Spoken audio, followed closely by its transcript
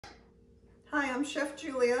Hi, I'm Chef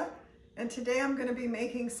Julia, and today I'm going to be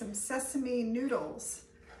making some sesame noodles.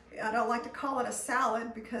 I don't like to call it a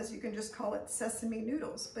salad because you can just call it sesame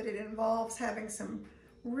noodles, but it involves having some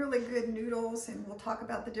really good noodles, and we'll talk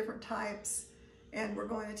about the different types. And we're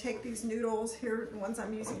going to take these noodles here, the ones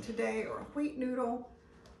I'm using today are a wheat noodle,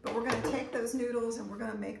 but we're going to take those noodles and we're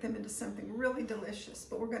going to make them into something really delicious.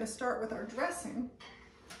 But we're going to start with our dressing.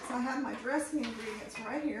 So I have my dressing ingredients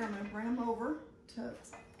right here. I'm going to bring them over to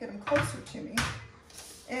get them closer to me.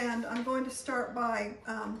 And I'm going to start by,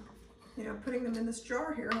 putting them in this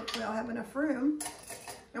jar here. Hopefully I'll have enough room.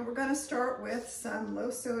 And we're going to start with some low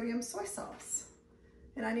sodium soy sauce.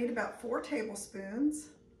 And I need about 4 tablespoons.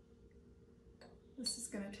 This is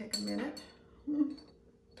going to take a minute.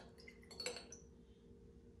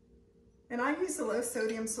 And I use the low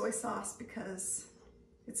sodium soy sauce because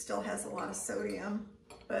it still has a lot of sodium,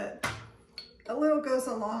 but a little goes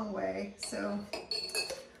a long way. So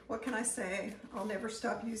what can I say? I'll never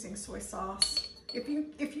stop using soy sauce. If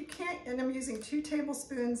you can't, and I'm using 2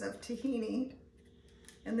 tablespoons of tahini,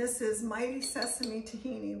 and this is Mighty Sesame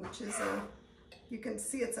Tahini, which is you can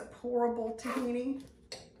see it's a pourable tahini.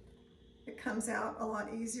 It comes out a lot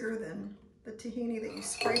easier than the tahini that you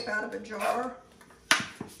scrape out of a jar. I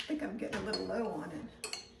think I'm getting a little low on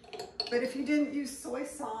it. But if you didn't use soy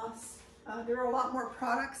sauce, there are a lot more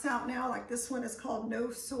products out now. Like this one is called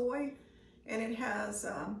No Soy, and it has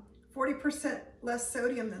 40% less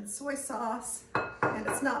sodium than soy sauce, and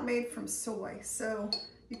it's not made from soy. So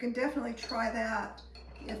you can definitely try that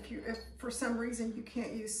if for some reason you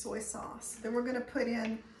can't use soy sauce. Then we're going to put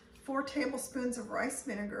in 4 tablespoons of rice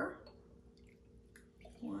vinegar.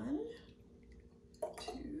 1,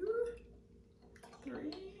 2,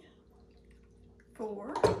 3,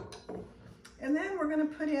 4. And then we're going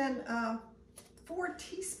to put in 4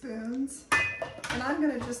 teaspoons, and I'm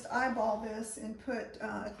going to just eyeball this and put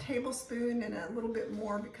a tablespoon and a little bit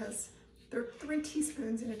more because there are 3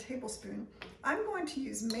 teaspoons in a tablespoon. I'm going to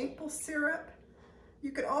use maple syrup.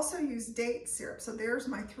 You could also use date syrup. So there's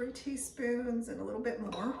my 3 teaspoons and a little bit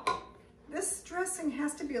more. This dressing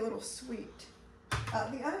has to be a little sweet.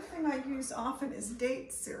 The other thing I use often is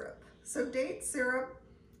date syrup. So date syrup,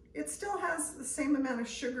 it still has the same amount of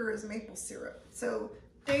sugar as maple syrup. So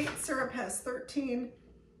date syrup has 13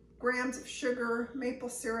 grams of sugar. Maple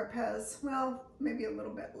syrup has, well, maybe a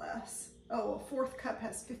little bit less. Oh, a 4th cup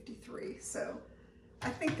has 53. So I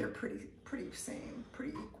think they're pretty same,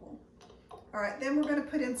 pretty equal. All right, then we're going to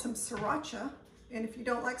put in some sriracha. And if you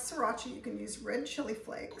don't like sriracha, you can use red chili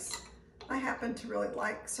flakes. I happen to really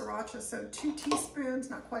like sriracha, so 2 teaspoons,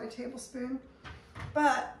 not quite a tablespoon.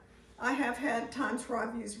 But I have had times where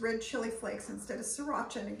I've used red chili flakes instead of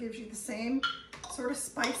sriracha, and it gives you the same sort of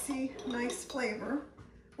spicy, nice flavor.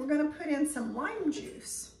 We're going to put in some lime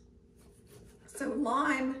juice. So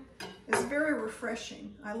lime is very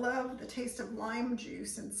refreshing. I love the taste of lime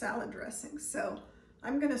juice in salad dressings. So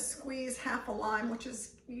I'm going to squeeze half a lime, which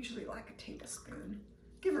is usually like a tablespoon,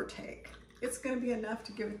 give or take. It's going to be enough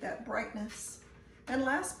to give it that brightness. And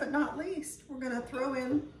last but not least, we're going to throw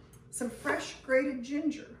in some fresh grated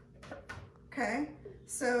ginger. Okay,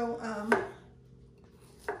 so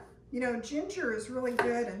ginger is really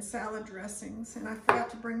good in salad dressings, and I forgot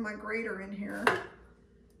to bring my grater in here.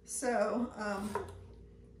 So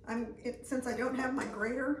since I don't have my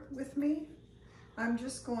grater with me, I'm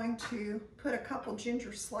just going to put a couple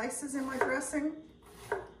ginger slices in my dressing.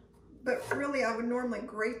 But really, I would normally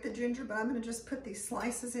grate the ginger, but I'm going to just put these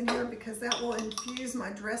slices in here because that will infuse my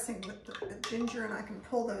dressing with the ginger, and I can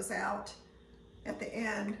pull those out at the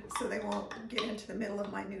end so they won't get into the middle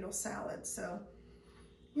of my noodle salad. So,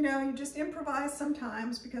 you just improvise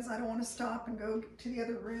sometimes because I don't want to stop and go to the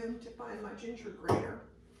other room to find my ginger grater.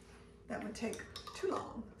 That would take too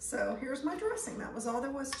long. So here's my dressing. That was all there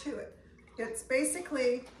was to it. It's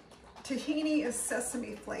basically, tahini is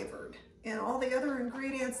sesame flavored. And all the other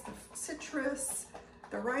ingredients, the citrus,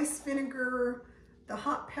 the rice vinegar, the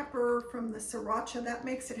hot pepper from the sriracha, that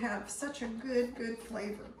makes it have such a good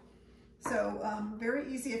flavor. So very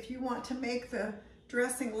easy. If you want to make the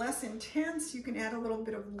dressing less intense, you can add a little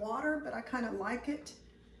bit of water, but I kind of like it,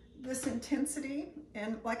 this intensity.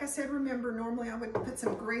 And like I said, remember, normally I would put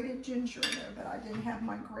some grated ginger in there, but I didn't have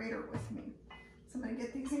my grater with me. So I'm going to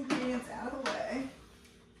get these ingredients out of the way.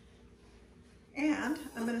 And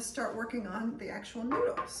I'm going to start working on the actual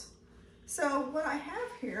noodles. So what I have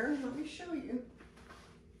here, let me show you.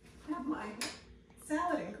 I have my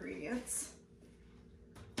salad ingredients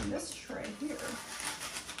in this tray here.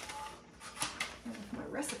 And my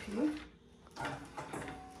recipe.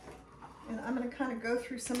 And I'm going to kind of go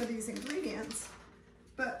through some of these ingredients.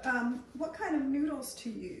 But what kind of noodles to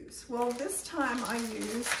use? Well, this time I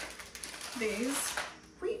used these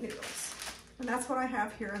wheat noodles. And that's what I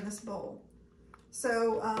have here in this bowl.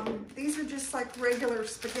 So these are just like regular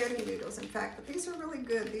spaghetti noodles, in fact, but these are really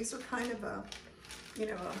good. These are kind of a, you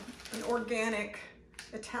know, an organic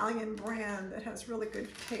Italian brand that has really good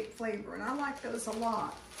flavor, and I like those a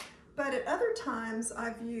lot. But at other times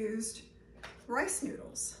I've used rice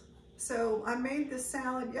noodles. So I made this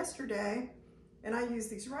salad yesterday and I used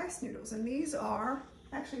these rice noodles, and these are,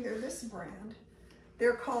 actually they're this brand.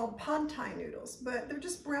 They're called pad thai noodles, but they're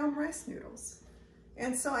just brown rice noodles.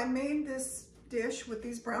 And so I made this dish with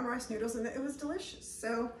these brown rice noodles and it was delicious.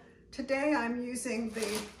 So today I'm using the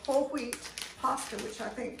whole wheat pasta, which I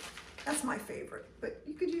think that's my favorite, but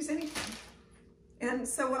you could use anything. And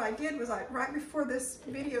so what I did was right before this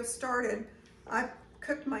video started, I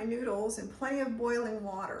cooked my noodles in plenty of boiling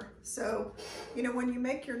water. So, you know, when you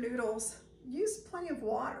make your noodles, use plenty of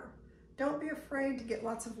water. Don't be afraid to get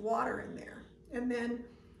lots of water in there. And then,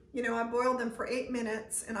 you know, I boiled them for 8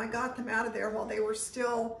 minutes and I got them out of there while they were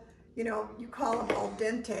still, you know, you call them al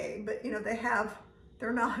dente, but you know,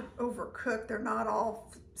 they're not overcooked. They're not all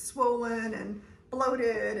swollen and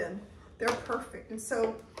bloated, and they're perfect. And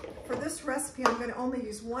so for this recipe, I'm gonna only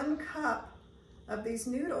use 1 cup of these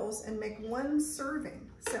noodles and make 1 serving.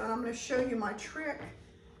 So I'm gonna show you my trick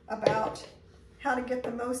about how to get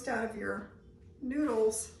the most out of your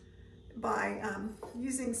noodles by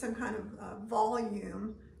using some kind of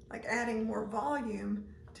volume, like adding more volume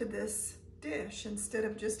to this dish instead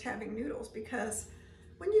of just having noodles. Because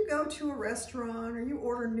when you go to a restaurant or you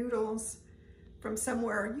order noodles from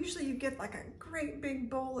somewhere, usually you get like a great big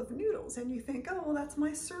bowl of noodles and you think, oh, well, that's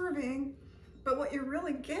my serving. But what you're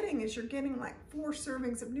really getting is you're getting like 4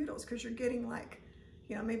 servings of noodles, because you're getting like,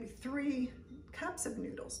 you know, maybe 3 cups of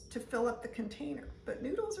noodles to fill up the container. But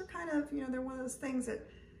noodles are kind of, you know, they're one of those things that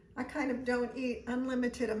I kind of don't eat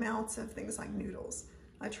unlimited amounts of things like noodles.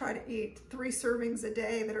 I try to eat 3 servings a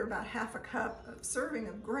day that are about half a cup of serving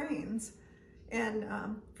of grains. And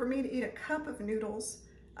for me to eat a cup of noodles,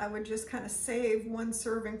 I would just kind of save 1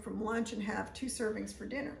 serving from lunch and have 2 servings for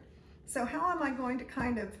dinner. So how am I going to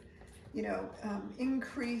kind of, you know,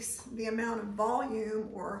 increase the amount of volume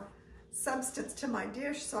or substance to my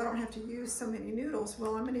dish so I don't have to use so many noodles?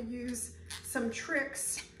 Well, I'm going to use some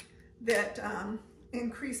tricks that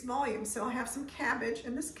increase volume. So I have some cabbage,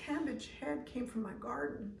 and this cabbage head came from my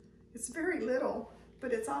garden. It's very little,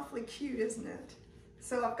 but it's awfully cute, isn't it?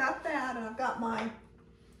 So I've got that, and I've got my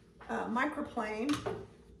microplane,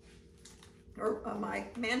 or my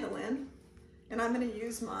mandolin, and I'm going to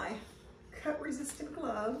use my cut-resistant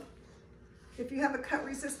glove. If you have a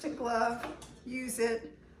cut-resistant glove, use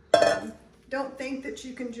it. Don't think that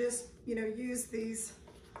you can just, you know, use these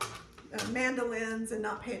mandolins and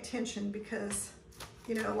not pay attention, because,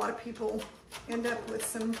 you know, a lot of people end up with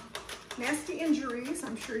some nasty injuries,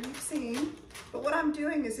 I'm sure you've seen. But what I'm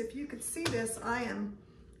doing is, if you could see this, I am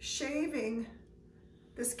shaving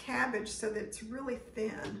this cabbage so that it's really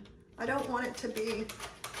thin. I don't want it to be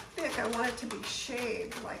thick, I want it to be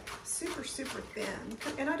shaved, like super, super thin.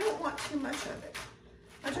 And I don't want too much of it.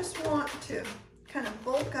 I just want to kind of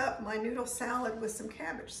bulk up my noodle salad with some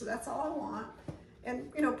cabbage. So that's all I want.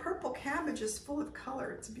 And you know, purple cabbage is full of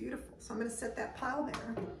color, it's beautiful. So I'm gonna set that pile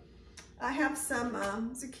there. I have some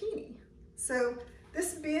zucchini. So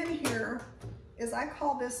this bin here is, I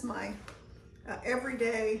call this my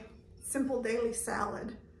everyday simple daily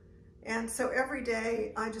salad. And so every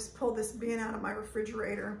day I just pull this bin out of my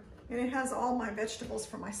refrigerator, and it has all my vegetables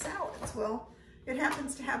for my salads. Well, it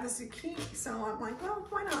happens to have a zucchini, so I'm like, well,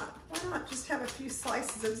 why not? Why not just have a few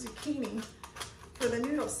slices of zucchini for the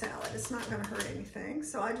noodle salad? It's not gonna hurt anything.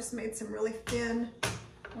 So I just made some really thin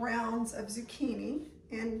rounds of zucchini,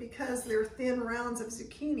 and because they're thin rounds of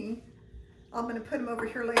zucchini, I'm gonna put them over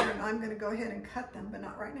here later, and I'm gonna go ahead and cut them, but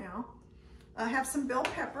not right now. I have some bell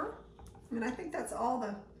pepper, and I think that's all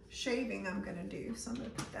the shaving I'm gonna do, so I'm gonna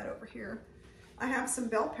put that over here. I have some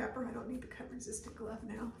bell pepper. I don't need the cut-resistant glove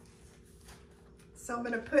now. So I'm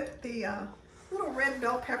gonna put the little red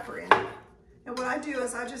bell pepper in. And what I do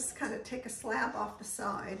is I just kind of take a slab off the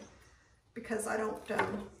side, because I don't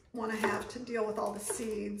wanna have to deal with all the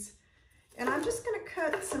seeds. And I'm just gonna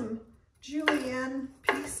cut some julienne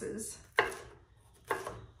pieces.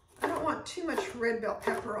 I don't want too much red bell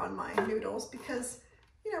pepper on my noodles, because,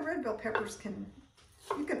 you know, red bell peppers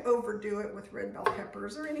you can overdo it with red bell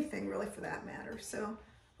peppers, or anything really for that matter. So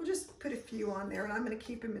we'll just put a few on there, and I'm going to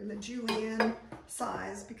keep them in the julienne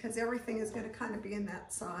size, because everything is going to kind of be in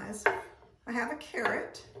that size. I have a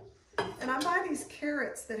carrot, and I buy these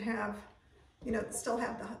carrots that have, you know, that still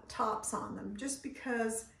have the tops on them, just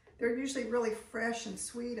because they're usually really fresh and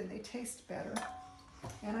sweet and they taste better.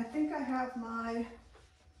 And I think I have my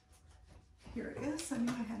this. I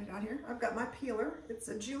knew I had it out here. I've got my peeler. It's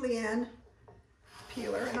a julienne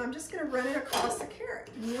peeler, and I'm just going to run it across the carrot.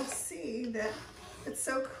 And you'll see that it's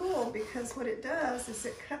so cool because what it does is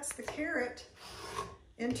it cuts the carrot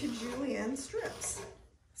into julienne strips.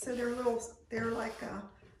 So they're like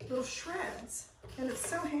little shreds. And it's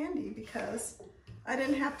so handy because I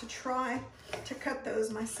didn't have to try to cut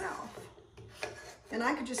those myself. And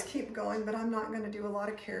I could just keep going, but I'm not going to do a lot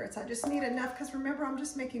of carrots. I just need enough, because remember, I'm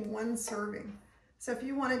just making one serving. So if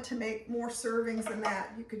you wanted to make more servings than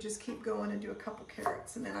that, you could just keep going and do a couple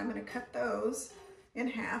carrots. And then I'm going to cut those in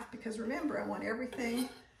half, because remember, I want everything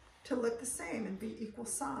to look the same and be equal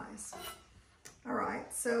size. All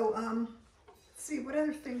right, so let's see, what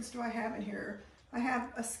other things do I have in here? I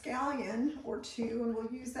have a scallion or two, and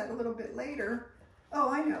we'll use that a little bit later. Oh,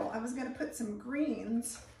 I know, I was going to put some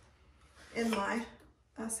greens in my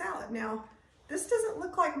salad. Now, this doesn't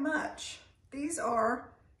look like much. These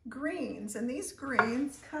are greens, and these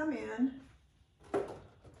greens come in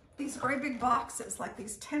these great big boxes, like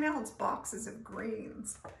these 10-ounce boxes of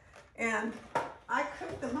greens. And I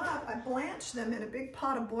cook them up, I blanch them in a big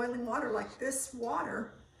pot of boiling water like this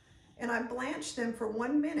water, and I blanch them for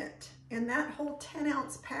 1 minute. And that whole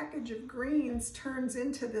 10-ounce package of greens turns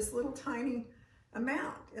into this little tiny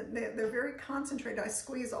amount. And they're very concentrated. I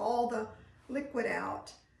squeeze all the liquid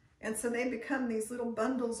out, and so they become these little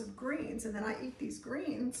bundles of greens, and then I eat these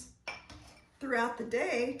greens throughout the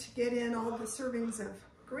day to get in all the servings of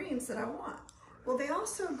greens that I want. Well, they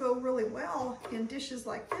also go really well in dishes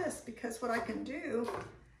like this, because what I can do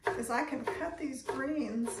is I can cut these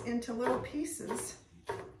greens into little pieces,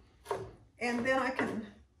 and then I can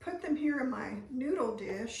put them here in my noodle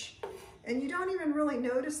dish, and you don't even really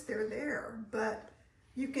notice they're there, but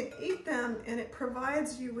you can eat them, and it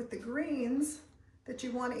provides you with the greens that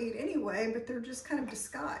you want to eat anyway, but they're just kind of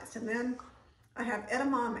disguised. And then I have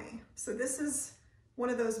edamame. So this is one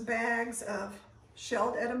of those bags of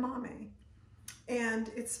shelled edamame.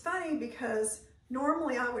 And it's funny because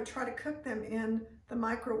normally I would try to cook them in the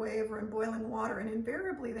microwave or in boiling water, and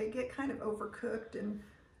invariably they get kind of overcooked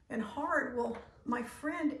and hard. Well, my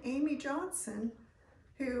friend Amy Johnson,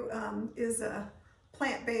 who is a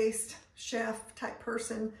plant-based chef type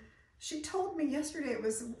person, she told me yesterday, it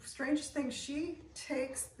was the strangest thing. She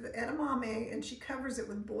takes the edamame and she covers it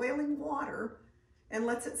with boiling water and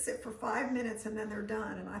lets it sit for 5 minutes, and then they're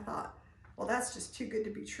done. And I thought, well, that's just too good to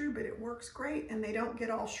be true, but it works great, and they don't get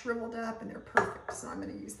all shriveled up, and they're perfect. So I'm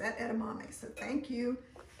going to use that edamame. So thank you,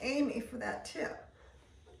 Amy, for that tip.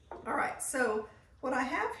 All right, so what I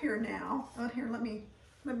have here now, here, let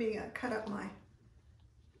me cut up my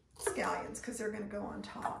scallions, because they're going to go on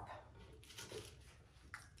top.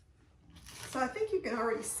 So I think you can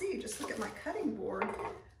already see, just look at my cutting board,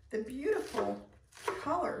 the beautiful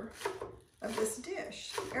color of this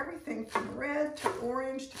dish. Everything from red to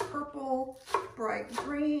orange to purple, bright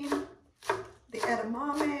green, the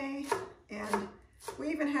edamame, and we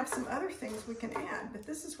even have some other things we can add, but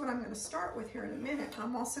this is what I'm going to start with here in a minute.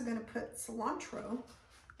 I'm also going to put cilantro.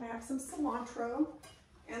 I have some cilantro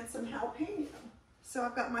and some jalapeno. So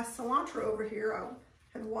I've got my cilantro over here.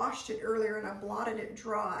 I had washed it earlier and I blotted it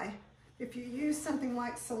dry. If you use something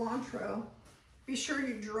like cilantro, be sure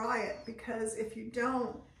you dry it, because if you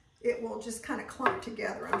don't, it will just kind of clump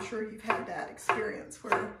together. I'm sure you've had that experience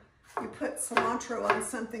where you put cilantro on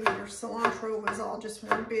something and your cilantro was all just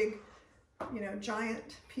one big,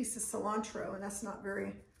 giant piece of cilantro, and that's not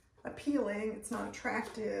very appealing. It's not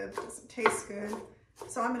attractive, it doesn't taste good.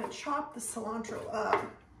 So I'm going to chop the cilantro up.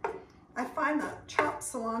 I find that chopped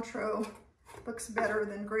cilantro looks better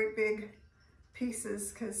than great big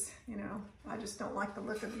pieces, because, I just don't like the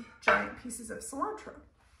look of giant pieces of cilantro.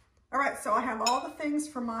 All right, so I have all the things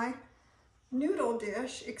for my noodle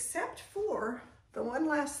dish, except for the one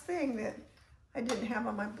last thing that I didn't have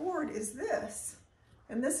on my board is this.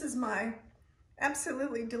 And this is my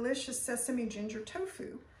absolutely delicious sesame ginger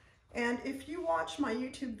tofu. And if you watch my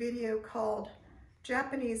YouTube video called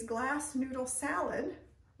Japanese glass noodle salad,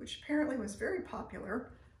 which apparently was very popular,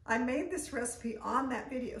 I made this recipe on that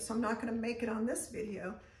video, so I'm not going to make it on this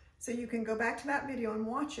video. So you can go back to that video and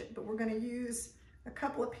watch it, but we're going to use a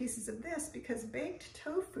couple of pieces of this, because baked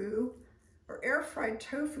tofu or air-fried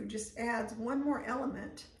tofu just adds one more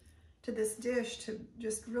element to this dish to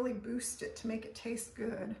just really boost it, to make it taste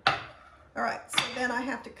good. All right, so then I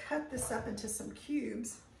have to cut this up into some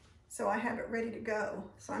cubes so I have it ready to go.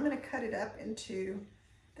 So I'm going to cut it up into,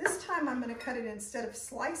 this time I'm going to cut it instead of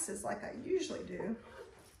slices like I usually do.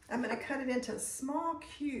 I'm going to cut it into small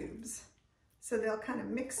cubes so they'll kind of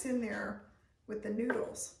mix in there with the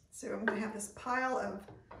noodles. So I'm going to have this pile of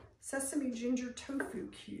sesame ginger tofu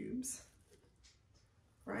cubes.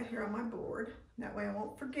 right here on my board. That way I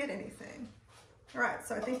won't forget anything. All right,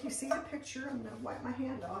 so I think you see the picture. I'm gonna wipe my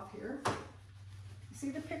hand off here. You see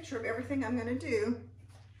the picture of everything I'm gonna do.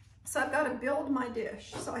 So I've got to build my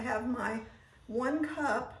dish. So I have my 1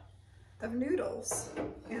 cup of noodles,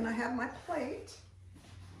 and I have my plate.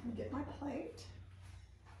 Let me get my plate.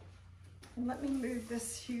 And let me move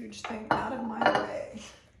this huge thing out of my way.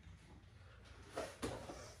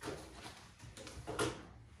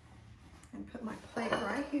 And put my plate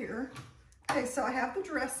right here. Okay, so I have the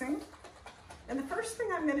dressing. And the first thing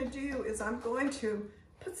I'm going to do is I'm going to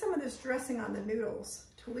put some of this dressing on the noodles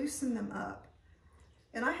to loosen them up.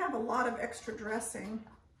 And I have a lot of extra dressing,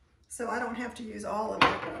 so I don't have to use all of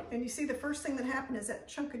it. And you see the first thing that happened is that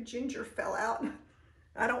chunk of ginger fell out.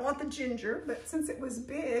 I don't want the ginger, but since it was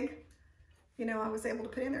big, you know, I was able to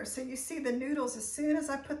put in there. So you see the noodles, as soon as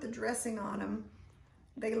I put the dressing on them,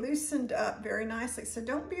 they loosened up very nicely. So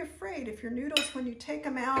don't be afraid if your noodles, when you take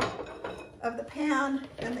them out of the pan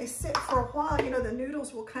and they sit for a while, you know, the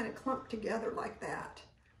noodles will kind of clump together like that.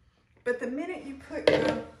 But the minute you put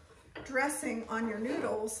your dressing on your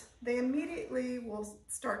noodles, they immediately will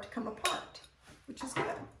start to come apart, which is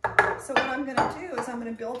good. So what I'm gonna do is I'm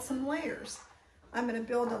gonna build some layers. I'm gonna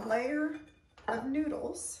build a layer of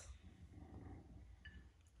noodles.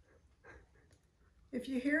 If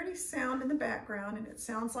you hear any sound in the background and it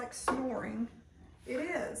sounds like snoring, it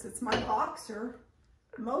is. It's my boxer,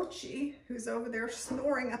 Mochi, who's over there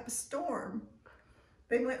snoring up a storm.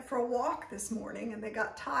 They went for a walk this morning and they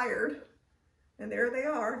got tired, and there they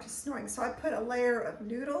are, just snoring. So I put a layer of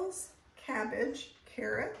noodles, cabbage,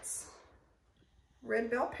 carrots, red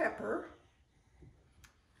bell pepper,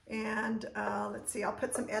 and let's see, I'll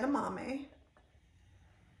put some edamame,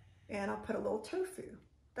 and I'll put a little tofu.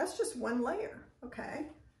 That's just one layer, okay?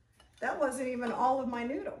 That wasn't even all of my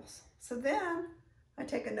noodles. So then I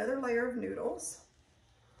take another layer of noodles.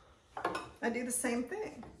 I do the same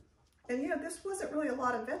thing. And you know, this wasn't really a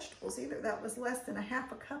lot of vegetables either. That was less than a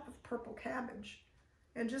half a cup of purple cabbage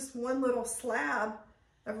and just one little slab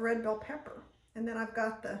of red bell pepper. And then I've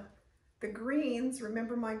got the greens.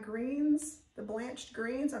 Remember my greens, the blanched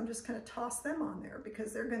greens? I'm just gonna toss them on there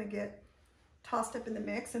because they're gonna get tossed up in the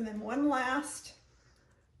mix. And then one last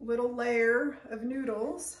little layer of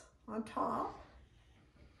noodles on top.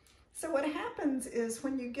 So what happens is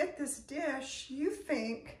when you get this dish, you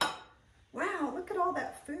think, wow, look at all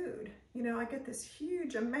that food. You know, I get this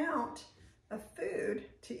huge amount of food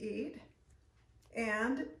to eat,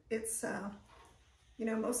 and it's, you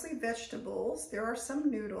know, mostly vegetables. There are some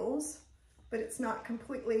noodles, but it's not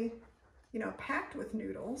completely, you know, packed with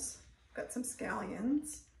noodles. Got some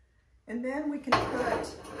scallions. And then we can put,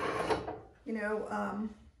 you know,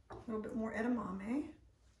 a little bit more edamame.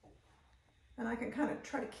 And I can kind of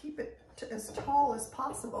try to keep it to as tall as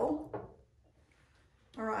possible.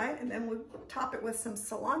 All right, and then we'll top it with some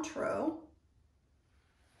cilantro.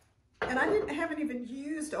 And I haven't even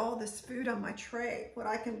used all this food on my tray. What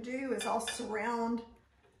I can do is I'll surround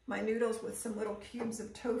my noodles with some little cubes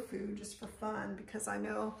of tofu just for fun, because I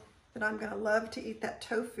know that I'm gonna love to eat that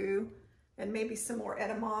tofu, and maybe some more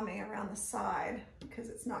edamame around the side because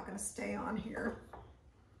it's not gonna stay on here.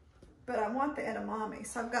 But I want the edamame.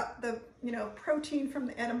 So I've got the, you know, protein from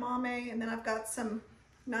the edamame, and then I've got some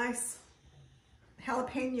nice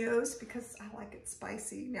jalapenos because I like it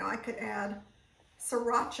spicy. Now I could add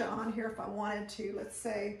Sriracha on here if I wanted to. Let's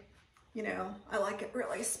say, you know, I like it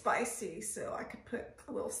really spicy, so I could put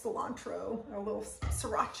a little cilantro or a little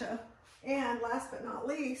Sriracha. And last but not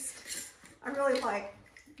least, I really like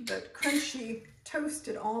the crunchy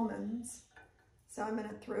toasted almonds. So I'm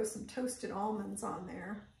gonna throw some toasted almonds on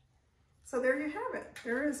there. So there you have it.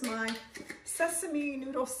 There is my sesame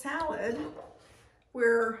noodle salad,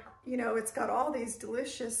 where, you know, it's got all these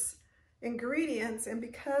delicious ingredients, and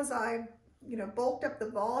because I, you know, bulked up the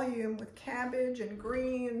volume with cabbage and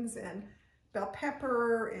greens and bell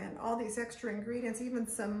pepper and all these extra ingredients, even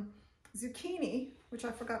some zucchini, which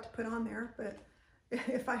I forgot to put on there, but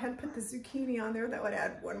if I had put the zucchini on there, that would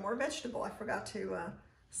add one more vegetable. I forgot to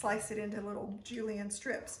slice it into little julienne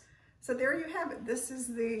strips. So there you have it. This is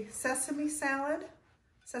the sesame salad,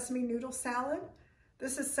 sesame noodle salad.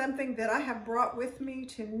 This is something that I have brought with me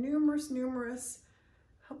to numerous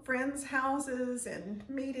friends' houses and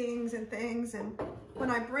meetings and things. And when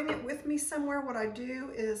I bring it with me somewhere, what I do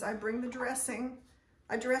is I bring the dressing.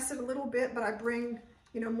 I dress it a little bit, but I bring,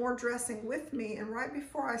 you know, more dressing with me. And right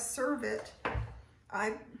before I serve it,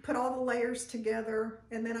 I put all the layers together,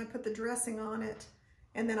 and then I put the dressing on it,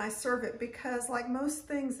 and then I serve it, because like most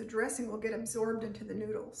things, the dressing will get absorbed into the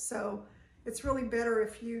noodles. So it's really better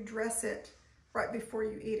if you dress it right before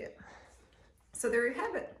you eat it. So there you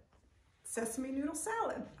have it. sesame noodle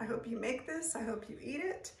salad. I hope you make this. I hope you eat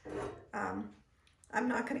it. I'm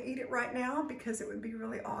not going to eat it right now because it would be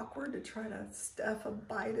really awkward to try to stuff a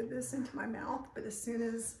bite of this into my mouth. But as soon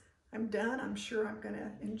as I'm done, I'm sure I'm going to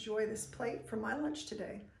enjoy this plate for my lunch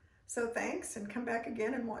today. So thanks, and come back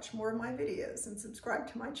again and watch more of my videos and subscribe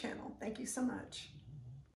to my channel. Thank you so much.